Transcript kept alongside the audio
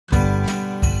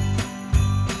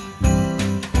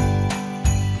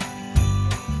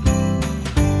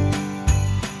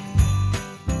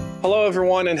Hello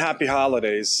everyone and happy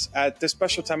holidays. At this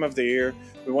special time of the year,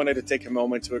 we wanted to take a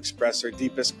moment to express our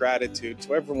deepest gratitude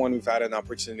to everyone we've had an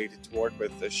opportunity to work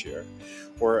with this year.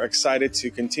 We're excited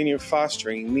to continue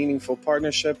fostering meaningful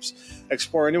partnerships,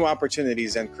 exploring new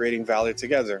opportunities, and creating value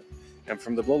together. And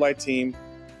from the Bluelight team,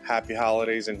 happy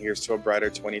holidays and here's to a brighter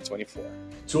 2024.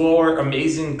 To our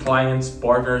amazing clients,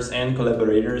 partners, and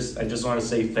collaborators, I just want to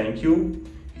say thank you.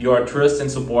 Your trust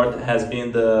and support has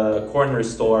been the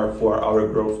cornerstone for our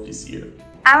growth this year.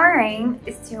 Our aim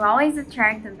is to always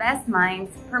attract the best minds,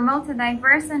 promote a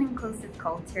diverse and inclusive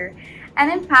culture,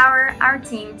 and empower our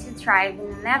team to thrive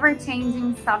in an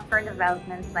ever-changing software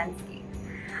development landscape.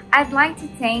 I'd like to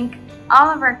thank all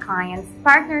of our clients,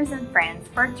 partners, and friends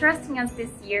for trusting us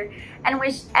this year and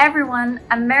wish everyone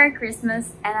a Merry Christmas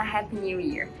and a Happy New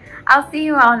Year. I'll see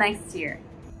you all next year.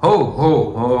 Ho,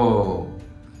 ho, ho!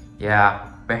 Yeah.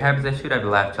 Perhaps I should have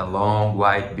left a long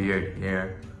white beard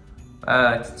here.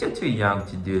 Still too young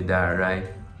to do that, right?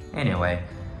 Anyway,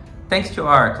 thanks to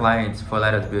our clients for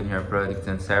letting us build your products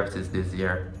and services this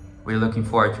year. We're looking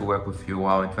forward to work with you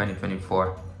all in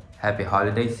 2024. Happy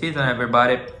holiday season,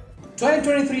 everybody!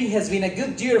 2023 has been a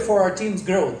good year for our team's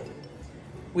growth.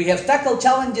 We have tackled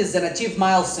challenges and achieved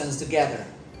milestones together.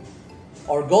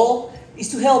 Our goal is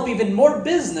to help even more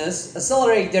business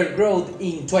accelerate their growth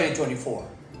in 2024.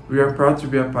 We are proud to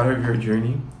be a part of your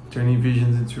journey, turning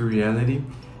visions into reality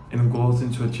and goals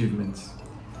into achievements.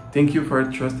 Thank you for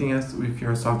trusting us with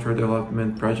your software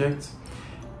development projects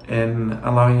and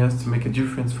allowing us to make a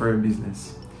difference for your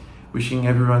business. Wishing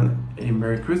everyone a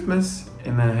Merry Christmas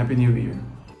and a Happy New Year.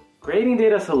 Creating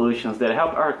data solutions that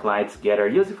help our clients gather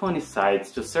useful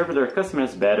insights to serve their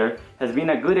customers better has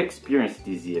been a good experience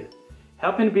this year.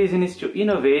 Helping business to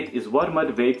innovate is what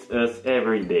motivates us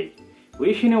every day.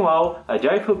 Wishing you all a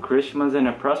joyful Christmas and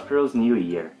a prosperous New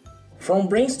Year. From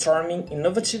brainstorming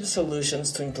innovative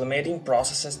solutions to implementing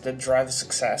processes that drive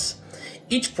success,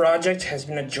 each project has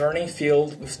been a journey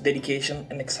filled with dedication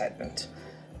and excitement.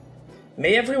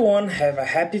 May everyone have a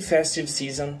happy festive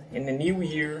season and a new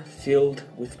year filled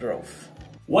with growth.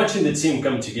 Watching the team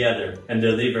come together and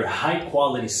deliver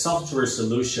high-quality software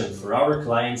solutions for our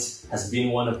clients has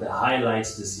been one of the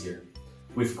highlights this year.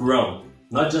 We've grown,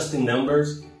 not just in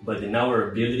numbers, but in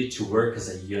our ability to work as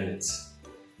a unit.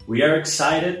 We are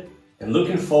excited and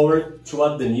looking forward to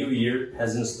what the new year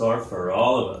has in store for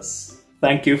all of us.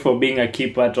 Thank you for being a key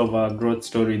part of our growth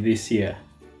story this year.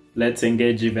 Let's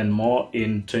engage even more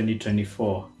in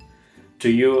 2024. To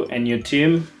you and your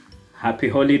team, happy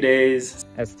holidays.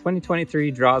 As 2023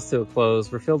 draws to a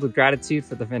close, we're filled with gratitude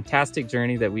for the fantastic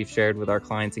journey that we've shared with our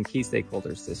clients and key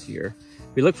stakeholders this year.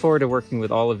 We look forward to working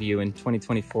with all of you in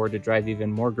 2024 to drive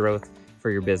even more growth for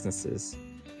your businesses.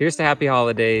 Here's to happy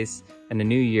holidays and a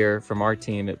new year from our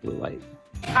team at Bluelight.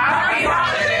 Happy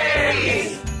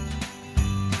holidays!